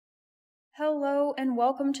Hello and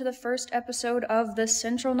welcome to the first episode of The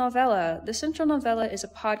Central Novella. The Central Novella is a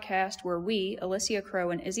podcast where we, Alyssia, Crowe,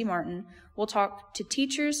 and Izzy Martin, will talk to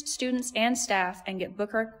teachers, students, and staff and get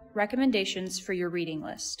book recommendations for your reading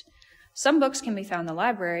list. Some books can be found in the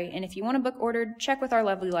library, and if you want a book ordered, check with our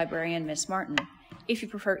lovely librarian, Miss Martin. If you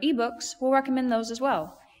prefer ebooks, we'll recommend those as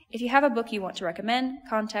well. If you have a book you want to recommend,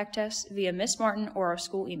 contact us via Miss Martin or our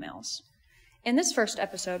school emails. In this first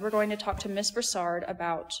episode, we're going to talk to Miss Broussard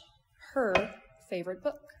about her favorite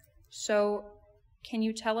book. So, can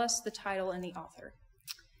you tell us the title and the author?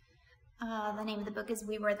 The name of the book is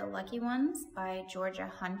We Were the Lucky Ones by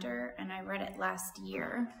Georgia Hunter, and I read it last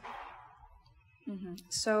year.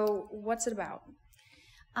 So, what's it about?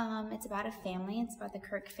 It's about a family. It's about the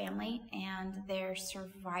Kirk family and their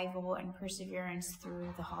survival and perseverance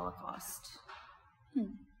through the Holocaust.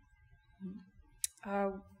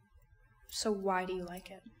 So why do you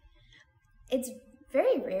like it? It's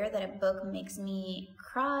very rare that a book makes me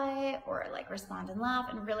cry or respond and laugh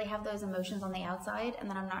and really have those emotions on the outside, and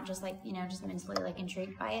then I'm not just just mentally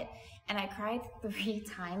intrigued by it. And I cried 3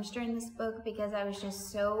 times during this book because I was just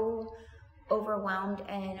so overwhelmed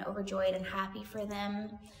and overjoyed and happy for them.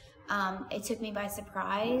 It took me by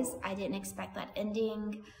surprise. I didn't expect that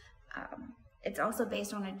ending. It's also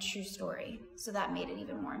based on a true story, so that made it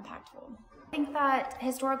even more impactful. I think that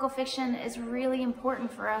historical fiction is really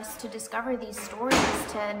important for us to discover these stories,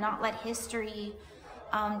 to not let history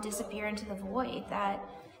disappear into the void, that,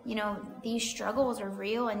 these struggles are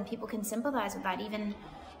real and people can sympathize with that even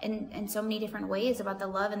in so many different ways, about the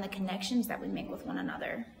love and the connections that we make with one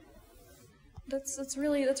another. That's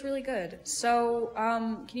really good. So,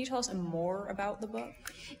 can you tell us more about the book?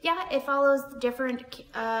 Yeah, it follows different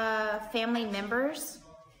family members.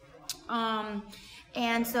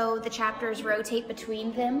 And so the chapters rotate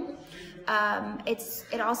between them.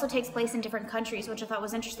 It also takes place in different countries, which I thought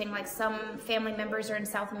was interesting. Like, some family members are in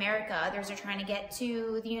South America, others are trying to get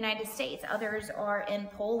to the United States, others are in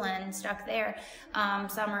Poland, stuck there.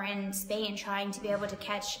 Some are in Spain trying to be able to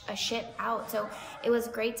catch a ship out. So it was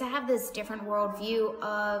great to have this different worldview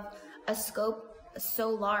of a scope so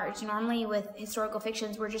large. Normally with historical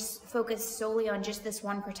fictions, we're just focused solely on just this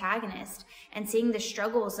one protagonist, and seeing the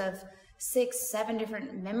struggles of 6, 7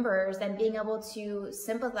 different members and being able to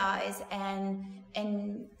sympathize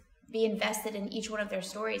and be invested in each one of their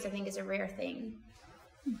stories, I think, is a rare thing.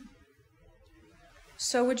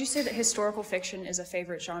 So would you say that historical fiction is a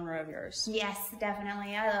favorite genre of yours? Yes,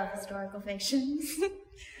 definitely. I love historical fiction.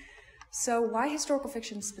 So why historical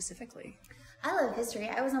fiction specifically? I love history.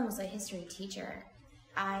 I was almost a history teacher.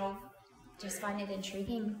 I just find it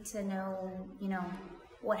intriguing to know,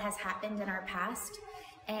 what has happened in our past.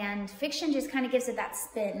 And fiction just kind of gives it that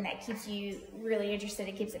spin that keeps you really interested.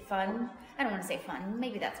 It keeps it fun. I don't want to say fun.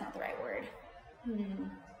 Maybe that's not the right word. I don't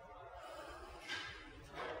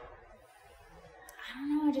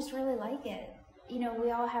know. I just really like it.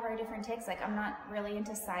 We all have our different takes. I'm not really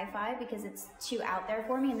into sci-fi because it's too out there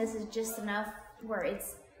for me. And this is just enough where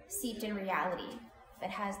it's seeped in reality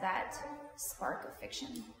that has that spark of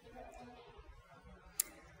fiction.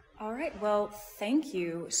 All right, well, thank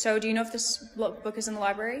you. So do you know if this book is in the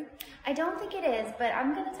library? I don't think it is, but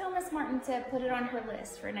I'm going to tell Miss Martin to put it on her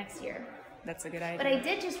list for next year. That's a good idea. But I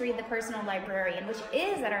did just read The Personal Librarian, which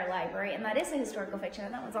is at our library, and that is a historical fiction,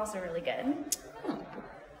 and that one's also really good.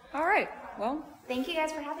 All right, well. Thank you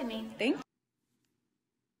guys for having me. Thank you.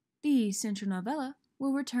 The Central Novella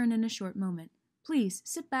will return in a short moment. Please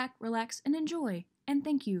sit back, relax, and enjoy. And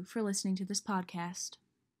thank you for listening to this podcast.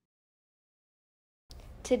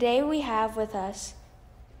 Today we have with us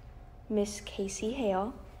Miss Casey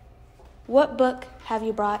Hale. What book have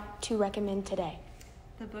you brought to recommend today?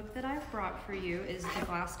 The book that I've brought for you is The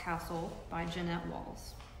Glass Castle by Jeanette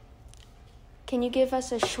Walls. Can you give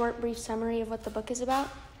us a short, brief summary of what the book is about?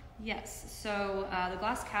 Yes, so The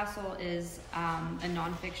Glass Castle is a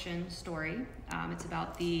nonfiction story. It's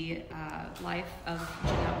about the life of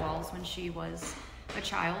Jeanette Walls when she was a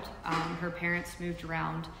child. Her parents moved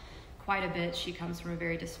around quite a bit. She comes from a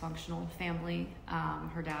very dysfunctional family.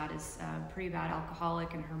 Her dad is a pretty bad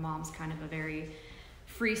alcoholic, and her mom's kind of a very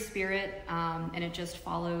free spirit, and it just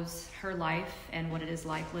follows her life and what it is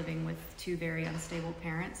like living with 2 very unstable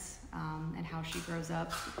parents, and how she grows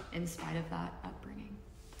up in spite of that upbringing.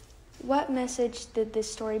 What message did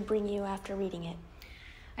this story bring you after reading it?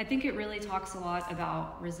 I think it really talks a lot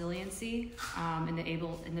about resiliency and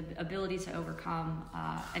the ability to overcome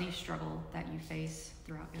any struggle that you face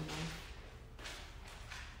throughout your life.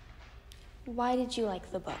 Why did you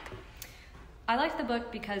like the book? I liked the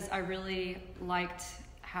book because I really liked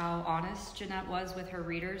how honest Jeanette was with her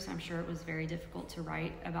readers. I'm sure it was very difficult to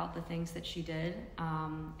write about the things that she did,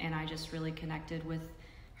 and I just really connected with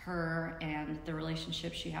her and the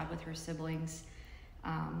relationship she had with her siblings,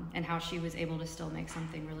 and how she was able to still make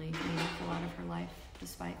something really meaningful out of her life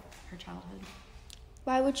despite her childhood.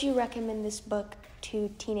 Why would you recommend this book to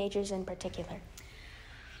teenagers in particular?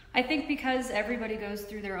 I think because everybody goes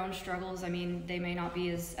through their own struggles. I mean, they may not be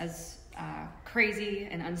as crazy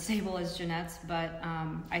and unstable as Jeanette's, but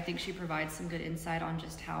I think she provides some good insight on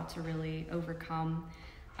just how to really overcome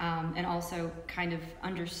and also kind of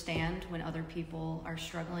understand when other people are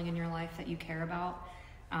struggling in your life that you care about,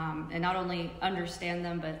 and not only understand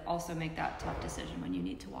them, but also make that tough decision when you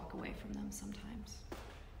need to walk away from them sometimes.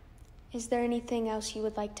 Is there anything else you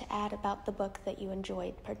would like to add about the book that you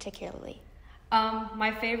enjoyed particularly?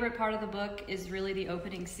 My favorite part of the book is really the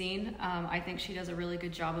opening scene. I think she does a really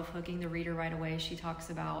good job of hooking the reader right away. She talks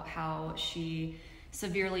about how she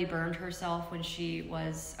severely burned herself when she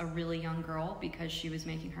was a really young girl because she was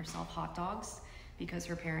making herself hot dogs because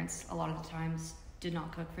her parents a lot of the times did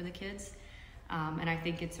not cook for the kids. And I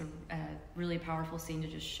think it's a really powerful scene to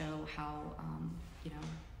just show how,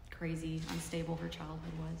 crazy, unstable her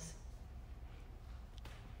childhood was.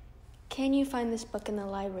 Can you find this book in the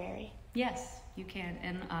library? Yes, you can,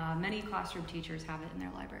 and many classroom teachers have it in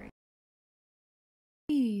their library.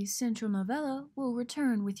 The Central Novella will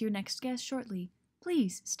return with your next guest shortly.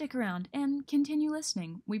 Please stick around and continue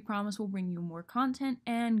listening. We promise we'll bring you more content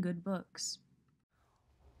and good books.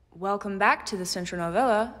 Welcome back to the Central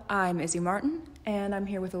Novella. I'm Izzy Martin, and I'm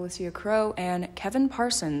here with Alyssia Crowe and Kevin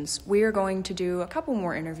Parsons. We are going to do a couple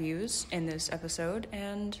more interviews in this episode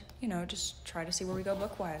and, just try to see where we go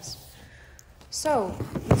book-wise. So,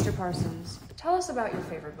 Mr. Parsons, tell us about your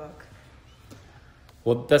favorite book.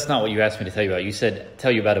 Well, that's not what you asked me to tell you about. You said tell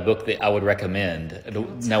you about a book that I would recommend.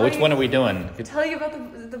 Now, which one are we doing? Tell you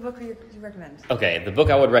about the book you recommend. Okay, the book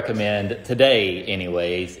I would recommend today,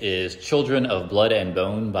 anyways, is Children of Blood and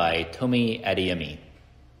Bone by Tomi Adeyemi.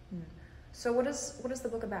 So what is the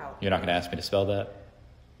book about? You're not going to ask me to spell that?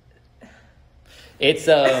 It's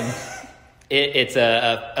it's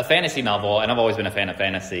a fantasy novel, and I've always been a fan of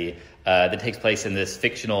fantasy, that takes place in this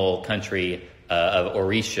fictional country of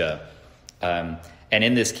Orisha. And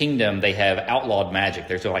in this kingdom, they have outlawed magic.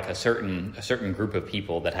 There's like a certain group of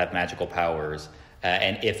people that have magical powers.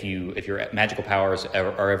 And if your magical powers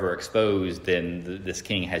are ever exposed, then this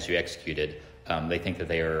king has you executed. They think that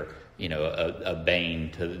they are, a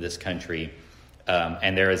bane to this country.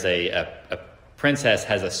 And there is a princess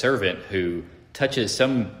has a servant who touches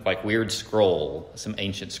some like weird scroll, some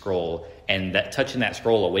ancient scroll, and that touching that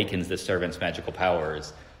scroll awakens the servant's magical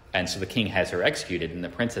powers. And so the king has her executed, and the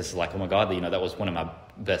princess is like, oh my God, that was one of my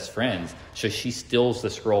best friends. So she steals the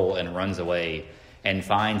scroll and runs away and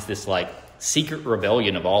finds this like secret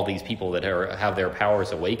rebellion of all these people that have their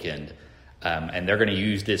powers awakened. And they're going to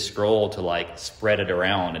use this scroll to like spread it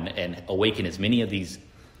around and awaken as many of these,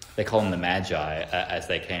 they call them the magi, as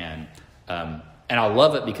they can. And I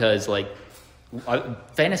love it because like,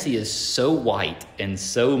 fantasy is so white and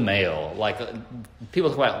so male. Like people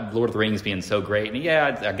talk about Lord of the Rings being so great, and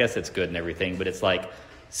yeah, I guess it's good and everything, but it's like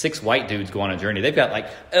 6 white dudes go on a journey. They've got like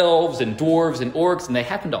elves and dwarves and orcs, and they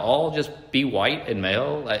happen to all just be white and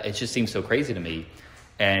male. It just seems so crazy to me.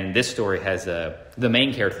 And this story has the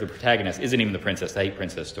main character, the protagonist, isn't even the princess. I hate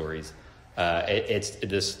princess stories. It's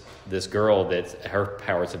this girl that her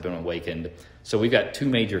powers have been awakened. So we've got 2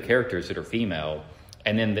 major characters that are female.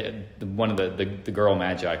 And then one of the girl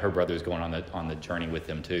magi, her brother's going on the journey with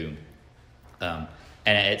them too, and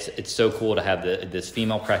it's so cool to have this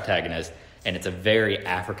female protagonist, and it's a very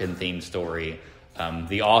African themed story.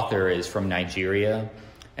 The author is from Nigeria,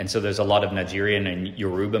 and so there's a lot of Nigerian and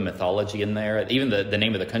Yoruba mythology in there. Even the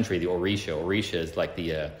name of the country, the Orisha. Orisha is like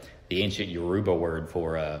the ancient Yoruba word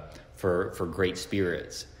for great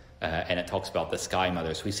spirits, and it talks about the sky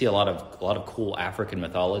mother. So we see a lot of cool African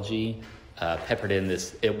mythology. Peppered in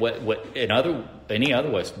this, any other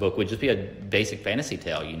West book would just be a basic fantasy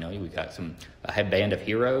tale. We've got a band of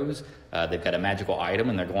heroes. They've got a magical item,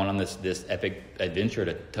 and they're going on this epic adventure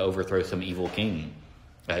to overthrow some evil king.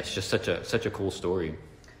 It's just such a cool story.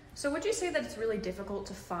 So would you say that it's really difficult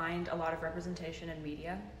to find a lot of representation in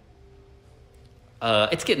media?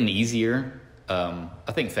 It's getting easier.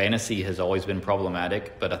 I think fantasy has always been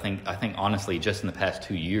problematic, but I think honestly, just in the past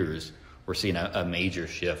 2 years, we're seeing a major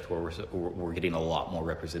shift where we're getting a lot more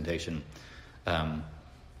representation.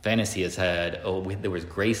 Fantasy has had, there was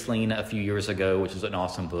Graceling a few years ago, which is an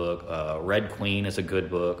awesome book. Red Queen is a good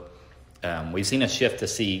book. We've seen a shift to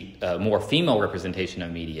see more female representation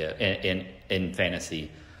of media in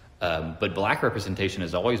fantasy. But black representation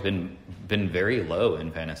has always been very low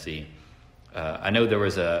in fantasy. I know there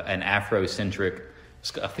was an Afrocentric,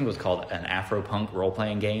 I think it was called an Afro-punk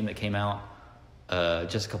role-playing game that came out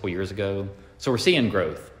just a couple years ago. So we're seeing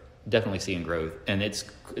growth, definitely seeing growth. And it's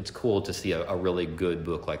cool to see a really good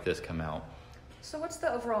book like this come out. So what's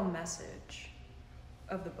the overall message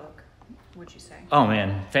of the book, would you say? Oh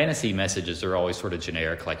man, fantasy messages are always sort of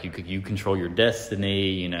generic. Like you control your destiny,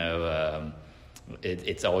 you know,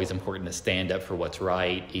 it's always important to stand up for what's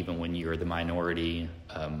right, even when you're the minority.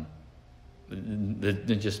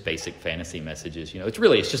 The just basic fantasy messages, you know,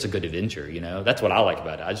 it's just a good adventure, you know. That's what I like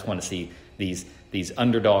about it. I just want to see these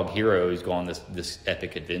underdog heroes go on this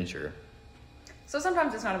epic adventure. So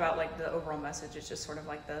sometimes it's not about like the overall message, it's just sort of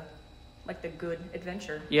like the good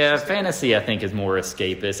adventure. Yeah, fantasy, I think, is more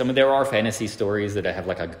escapist. I mean, there are fantasy stories that have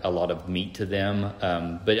like a lot of meat to them,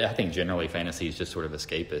 but I think generally fantasy is just sort of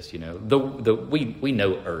escapist. You know, we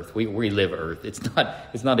know Earth, we live Earth.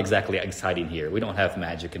 It's not exactly exciting here. We don't have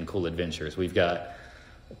magic and cool adventures. We've got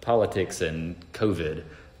politics and COVID.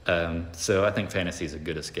 So I think fantasy is a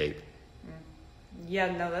good escape.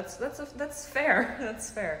 Yeah, no, that's fair. That's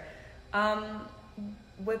fair.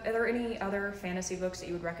 Are there any other fantasy books that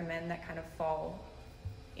you would recommend that kind of fall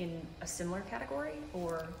in a similar category,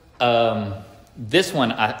 or? This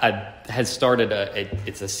one I had started.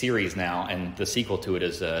 It's a series now, and the sequel to it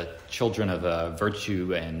is Children of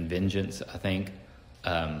Virtue and Vengeance, I think.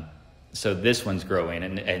 So this one's growing,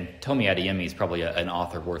 and Tomi Adeyemi is probably an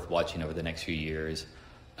author worth watching over the next few years.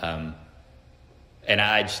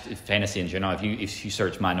 And fantasy in general, if you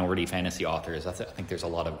search minority fantasy authors, I think there's a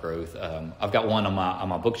lot of growth. I've got one on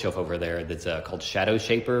my bookshelf over there that's called Shadow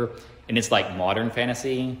Shaper, and it's like modern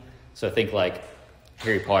fantasy. So think like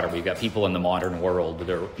Harry Potter, where you've got people in the modern world with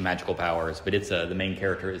their magical powers, but it's the main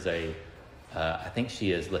character is I think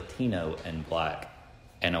she is Latino and black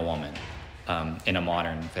and a woman in a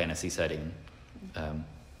modern fantasy setting.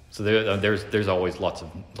 So there's always lots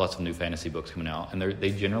of new fantasy books coming out, and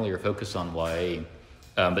they generally are focused on YA.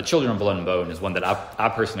 But Children of Blood and Bone is one that I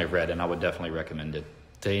personally have read, and I would definitely recommend it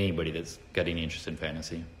to anybody that's got any interest in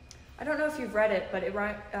fantasy. I don't know if you've read it, but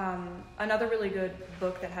another really good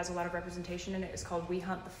book that has a lot of representation in it is called We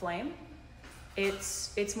Hunt the Flame.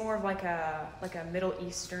 It's more of like a Middle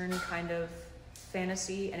Eastern kind of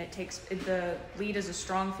fantasy, and the lead is a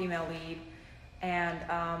strong female lead, and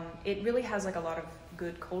it really has like a lot of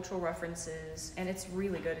good cultural references, and it's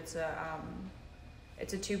really good. It's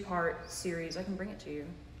a 2-part series. I can bring it to you.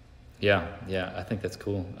 Yeah, I think that's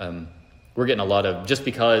cool. We're getting a lot of, just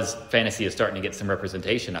because fantasy is starting to get some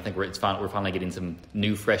representation, I think we're finally getting some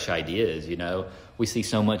new, fresh ideas. You know, we see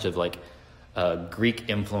so much of like Greek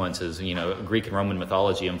influences, you know, Greek and Roman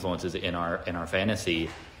mythology influences in our fantasy.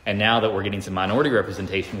 And now that we're getting some minority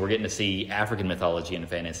representation, we're getting to see African mythology in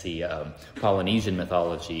fantasy, Polynesian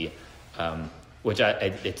mythology, which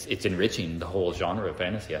it's enriching the whole genre of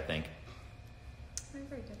fantasy, I think.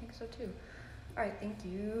 Great, I think so too. All right, thank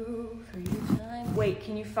you for your time. Wait,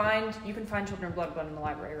 you can find Children of Blood in the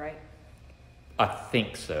library, right? I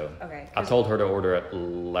think so. Okay. I told her to order it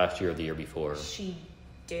last year or the year before. She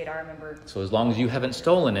did, I remember. So as long as you haven't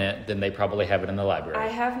stolen it, then they probably have it in the library. I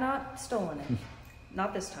have not stolen it.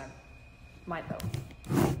 Not this time. Might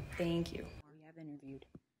though. Thank you. We have interviewed.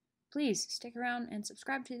 Please stick around and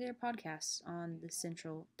subscribe to their podcasts on the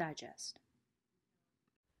Central Digest.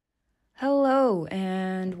 Hello,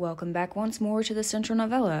 and welcome back once more to the Central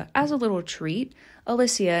Novella. As a little treat,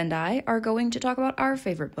 Alyssia and I are going to talk about our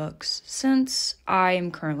favorite books. Since I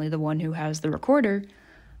am currently the one who has the recorder,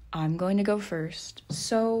 I'm going to go first.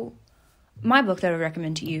 So, my book that I would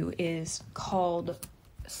recommend to you is called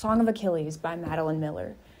Song of Achilles by Madeline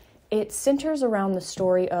Miller. It centers around the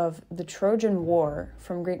story of the Trojan War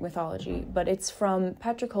from Greek mythology, but it's from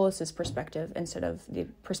Patroclus' perspective instead of the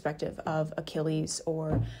perspective of Achilles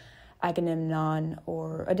or Agamemnon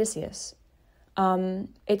or Odysseus.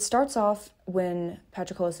 It starts off when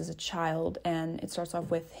Patroclus is a child, and it starts off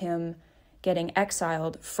with him getting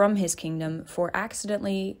exiled from his kingdom for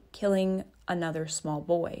accidentally killing another small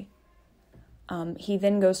boy. He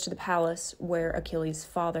then goes to the palace where Achilles'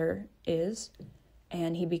 father is,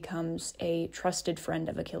 and he becomes a trusted friend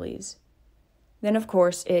of Achilles. Then, of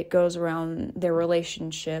course, it goes around their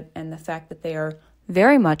relationship and the fact that they are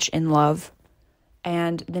very much in love.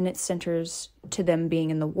 And then it centers to them being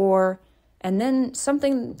in the war. And then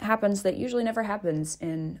something happens that usually never happens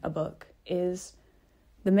in a book, is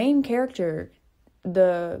the main character,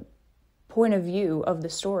 the point of view of the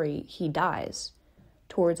story, he dies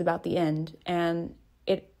towards about the end. And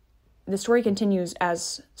the story continues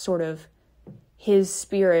as sort of his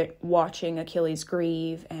spirit watching Achilles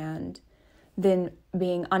grieve, and then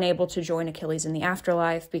being unable to join Achilles in the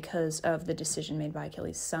afterlife because of the decision made by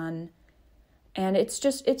Achilles' son. And it's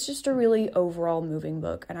just a really overall moving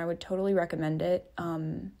book, and I would totally recommend it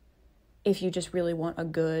if you just really want a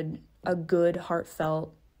good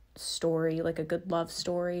heartfelt story, like a good love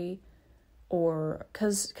story, or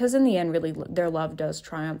because in the end, really, their love does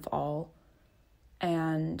triumph all.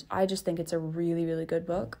 And I just think it's a really, really good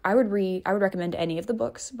book. I would recommend any of the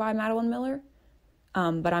books by Madeline Miller,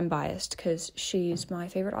 but I'm biased because she's my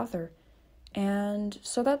favorite author. And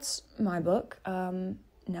so that's my book.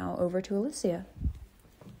 Now over to Alyssia.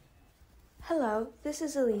 Hello, this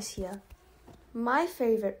is Alyssia. My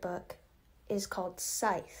favorite book is called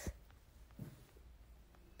Scythe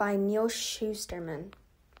by Neil Shusterman.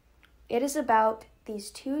 It is about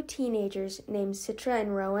these two teenagers named Citra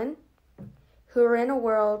and Rowan who are in a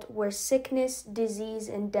world where sickness, disease,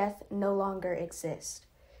 and death no longer exist.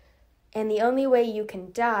 And the only way you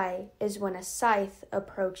can die is when a scythe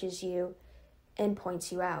approaches you and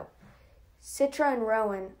points you out. Citra and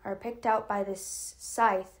Rowan are picked out by this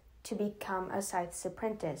scythe to become a scythe's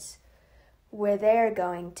apprentice, where they're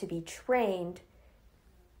going to be trained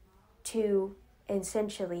to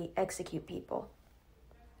essentially execute people.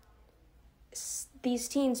 These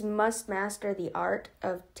teens must master the art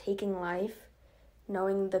of taking life,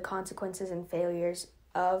 knowing the consequences and failures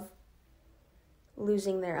of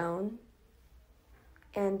losing their own,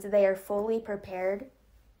 and they are fully prepared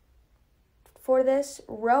for this.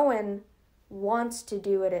 Rowan wants to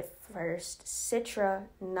do it at first. Citra,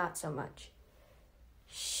 not so much.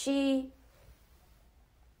 She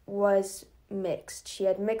was mixed. She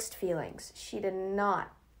had mixed feelings. She did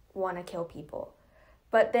not want to kill people.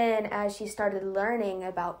 But then as she started learning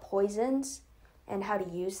about poisons and how to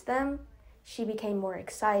use them, she became more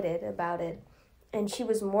excited about it, and she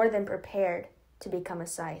was more than prepared to become a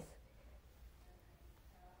scythe.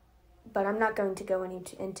 But I'm not going to go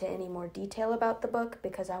into any more detail about the book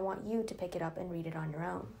because I want you to pick it up and read it on your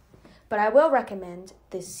own. But I will recommend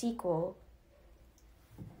the sequel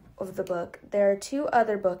of the book. There are two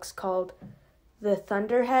other books called The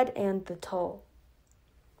Thunderhead and The Toll.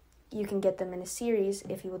 You can get them in a series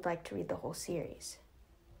if you would like to read the whole series.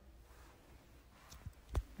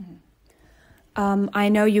 I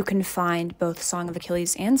know you can find both Song of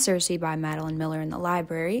Achilles and Circe by Madeline Miller in the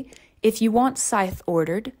library. If you want Scythe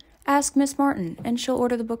ordered, ask Miss Martin and she'll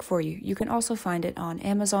order the book for you. You can also find it on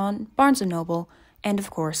Amazon, Barnes & Noble, and of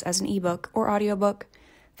course as an ebook or audiobook.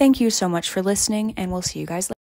 Thank you so much for listening, and we'll see you guys later.